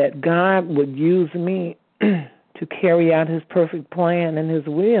that God would use me to carry out his perfect plan and his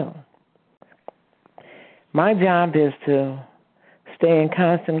will. My job is to stay in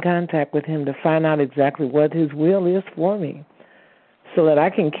constant contact with him to find out exactly what his will is for me so that I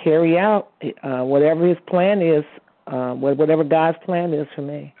can carry out whatever his plan is, whatever God's plan is for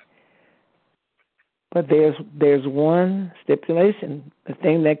me. But there's one stipulation. The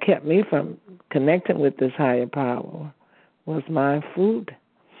thing that kept me from connecting with this higher power was my food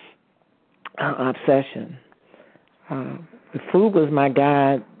obsession. The food was my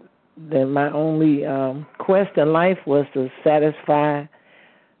guide. Then my only quest in life was to satisfy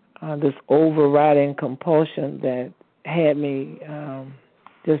this overriding compulsion that had me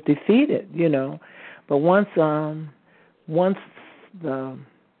just defeated, But once the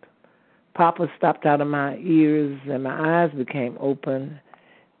poppers stopped out of my ears and my eyes became open,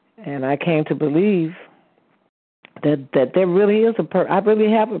 and I came to believe that there really is I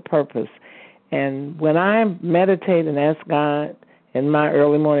really have a purpose. And when I meditate and ask God in my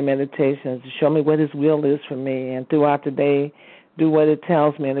early morning meditations to show me what His will is for me, and throughout the day do what it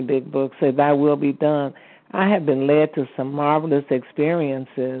tells me in the big book, say Thy will be done, I have been led to some marvelous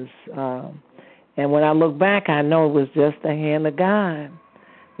experiences. And when I look back, I know it was just the hand of God,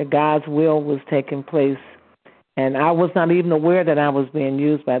 that God's will was taking place. And I was not even aware that I was being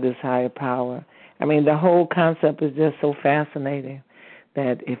used by this higher power. I mean, the whole concept is just so fascinating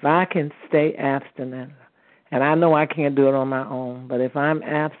that if I can stay abstinent, and I know I can't do it on my own, but if I'm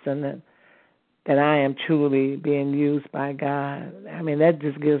abstinent, then I am truly being used by God. I mean, that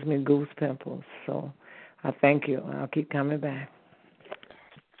just gives me goose pimples. So I thank you. I'll keep coming back.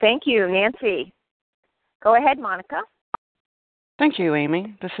 Thank you, Nancy. Go ahead, Monica. Thank you,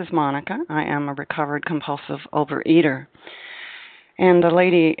 Amy. This is Monica. I am a recovered compulsive overeater. And the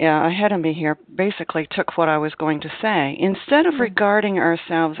lady ahead of me here basically took what I was going to say. Instead of regarding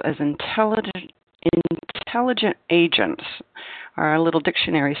ourselves as intelligent agents, our little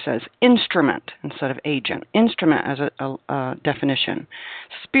dictionary says instrument instead of agent. Instrument as a definition.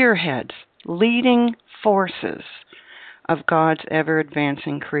 Spearheads, leading forces of God's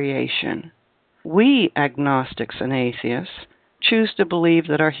ever-advancing creation. We agnostics and atheists choose to believe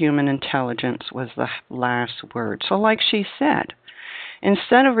that our human intelligence was the last word. So like she said,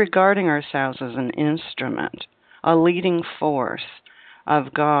 instead of regarding ourselves as an instrument, a leading force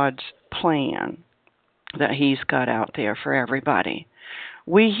of God's plan that He's got out there for everybody,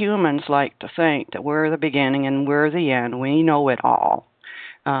 we humans like to think that we're the beginning and we're the end. We know it all.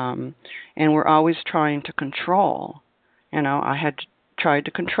 And we're always trying to control. I had tried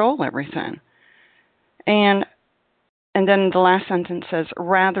to control everything. And then the last sentence says,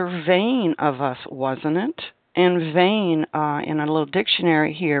 rather vain of us, wasn't it? And vain, in a little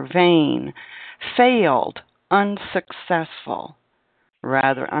dictionary here, vain, failed, unsuccessful.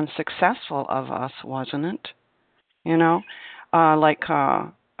 Rather unsuccessful of us, wasn't it? Like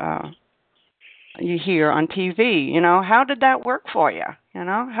you hear on TV, how did that work for you?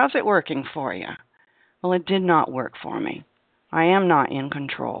 How's it working for you? Well, it did not work for me. I am not in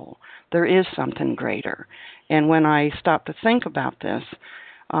control. There is something greater. And when I stopped to think about this,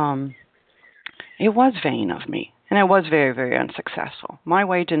 it was vain of me. And I was very, very unsuccessful. My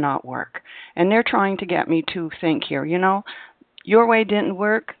way did not work. And they're trying to get me to think here, your way didn't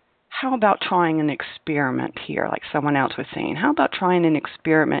work. How about trying an experiment here, like someone else was saying? How about trying an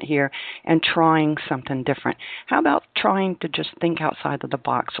experiment here and trying something different? How about trying to just think outside of the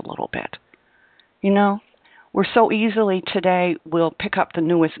box a little bit? We're so easily today, we'll pick up the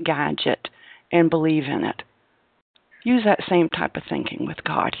newest gadget and believe in it. Use that same type of thinking with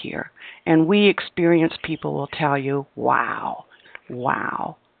God here. And we experienced people will tell you, wow,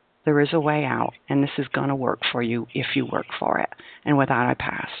 there is a way out, and this is going to work for you if you work for it. And with that, I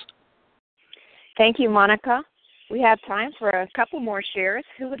pass. Thank you, Monica. We have time for a couple more shares.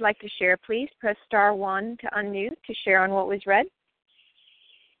 Who would like to share, please? Press star 1 to unmute to share on what was read.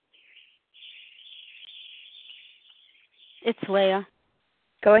 It's Leah.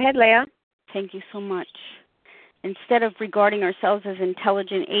 Go ahead, Leah. Thank you so much. Instead of regarding ourselves as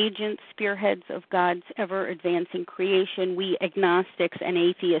intelligent agents, spearheads of God's ever-advancing creation, we agnostics and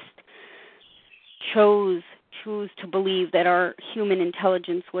atheists choose to believe that our human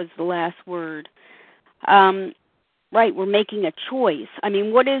intelligence was the last word. Right, we're making a choice. I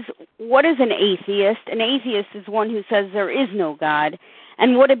mean, what is an atheist? An atheist is one who says there is no God.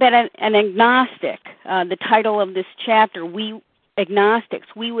 And what about an agnostic? The title of this chapter, We Agnostics,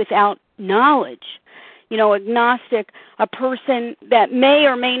 we without knowledge. Agnostic, a person that may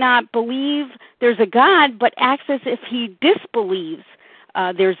or may not believe there's a God, but acts as if he disbelieves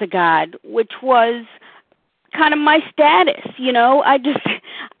there's a God, which was kind of my status.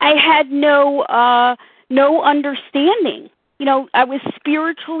 I had no understanding. I was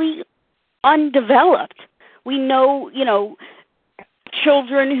spiritually undeveloped. We know,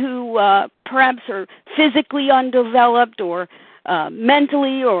 children who perhaps are physically undeveloped or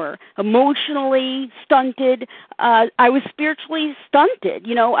mentally or emotionally stunted. I was spiritually stunted.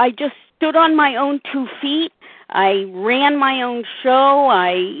 I just stood on my own 2 feet. I ran my own show.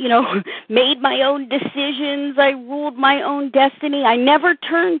 I, made my own decisions. I ruled my own destiny. I never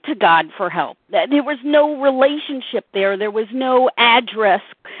turned to God for help. There was no relationship there. There was no address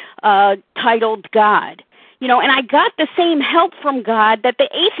titled God. And I got the same help from God that the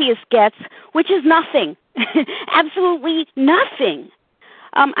atheist gets, which is nothing. Absolutely nothing.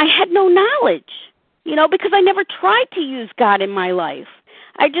 I had no knowledge, because I never tried to use God in my life.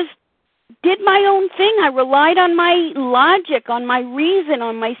 I just did my own thing. I relied on my logic, on my reason,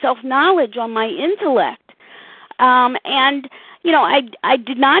 on my self-knowledge, on my intellect. And, you know, I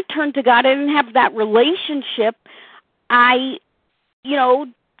did not turn to God. I didn't have that relationship. I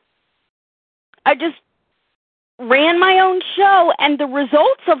just ran my own show, and the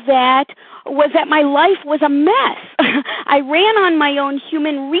results of that was that my life was a mess. I ran on my own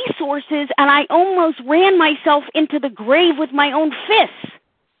human resources, and I almost ran myself into the grave with my own fists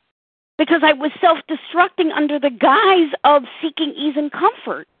because I was self-destructing under the guise of seeking ease and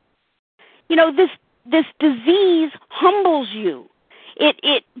comfort. You know, this disease humbles you.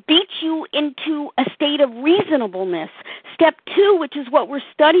 It beats you into a state of reasonableness. Step 2, which is what we're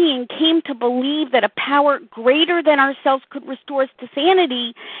studying, came to believe that a power greater than ourselves could restore us to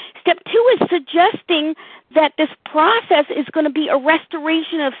sanity. Step 2 is suggesting that this process is going to be a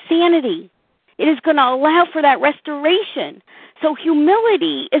restoration of sanity. It is going to allow for that restoration. So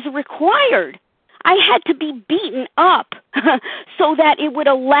humility is required. I had to be beaten up so that it would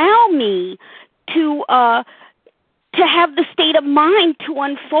allow me to have the state of mind to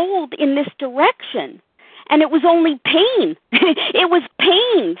unfold in this direction. And it was only pain. It was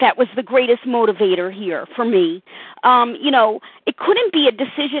pain that was the greatest motivator here for me. It couldn't be a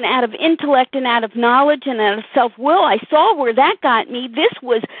decision out of intellect and out of knowledge and out of self-will. I saw where that got me. This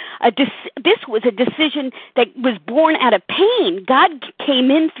was a decision that was born out of pain. God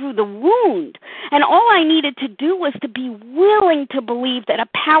came in through the wound. And all I needed to do was to be willing to believe that a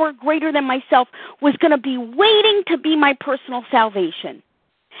power greater than myself was going to be waiting to be my personal salvation.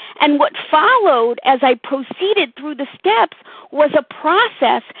 And what followed as I proceeded through the steps was a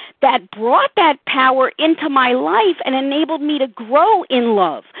process that brought that power into my life and enabled me to grow in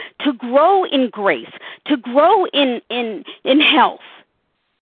love, to grow in grace, to grow in health,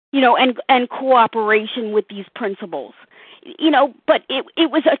 and cooperation with these principles. But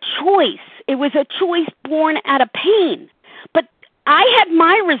it was a choice. It was a choice born out of pain. But I had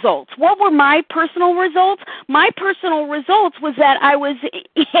my results. What were my personal results? My personal results was that I was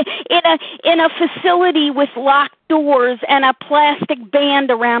in a facility with locked doors and a plastic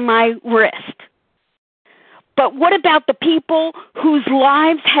band around my wrist. But what about the people whose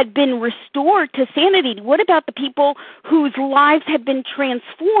lives had been restored to sanity? What about the people whose lives had been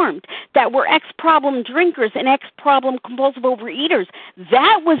transformed, that were ex-problem drinkers and ex-problem compulsive overeaters?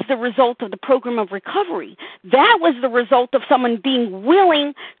 That was the result of the program of recovery. That was the result of someone being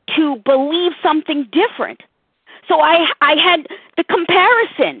willing to believe something different. So I had the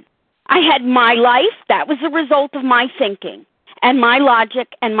comparison. I had my life. That was the result of my thinking and my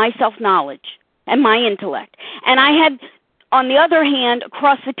logic and my self-knowledge and my intellect. And I had, on the other hand,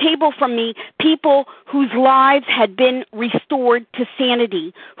 across the table from me, people whose lives had been restored to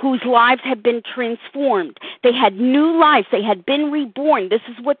sanity, whose lives had been transformed. They had new lives. They had been reborn. This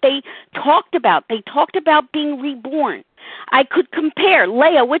is what they talked about. They talked about being reborn. I could compare,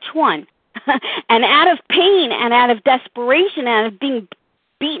 Leah, which one? And out of pain and out of desperation, out of being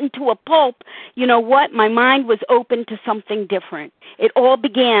beaten to a pulp, you know what? My mind was open to something different. It all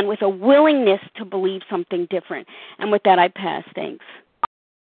began with a willingness to believe something different. And with that, I pass. Thanks.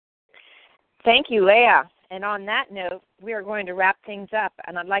 Thank you, Leah. And on that note, we are going to wrap things up.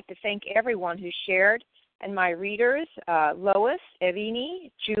 And I'd like to thank everyone who shared, and my readers, Lois,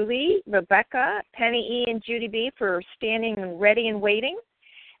 Evini, Julie, Rebecca, Penny E., and Judy B. for standing ready and waiting.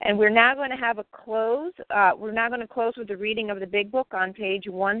 And we're now going to have a close. We're now going to close with the reading of the Big Book on page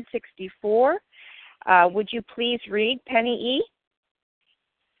 164. Would you please read, Penny E.?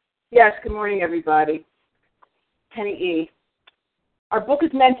 Yes, good morning, everybody. Penny E. Our book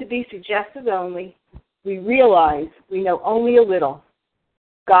is meant to be suggestive only. We realize we know only a little.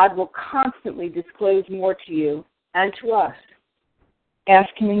 God will constantly disclose more to you and to us. Ask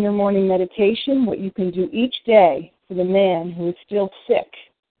Him in your morning meditation what you can do each day for the man who is still sick.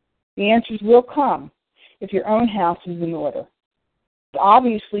 The answers will come if your own house is in order. But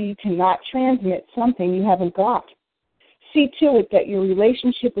obviously, you cannot transmit something you haven't got. See to it that your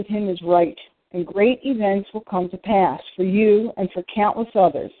relationship with Him is right, and great events will come to pass for you and for countless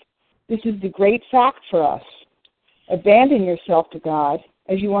others. This is the great fact for us. Abandon yourself to God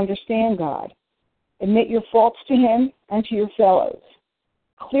as you understand God. Admit your faults to Him and to your fellows.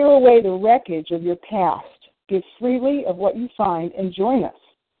 Clear away the wreckage of your past. Give freely of what you find and join us.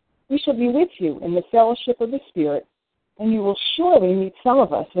 We shall be with you in the fellowship of the Spirit, and you will surely meet some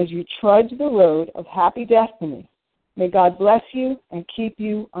of us as you trudge the road of happy destiny. May God bless you and keep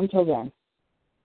you until then.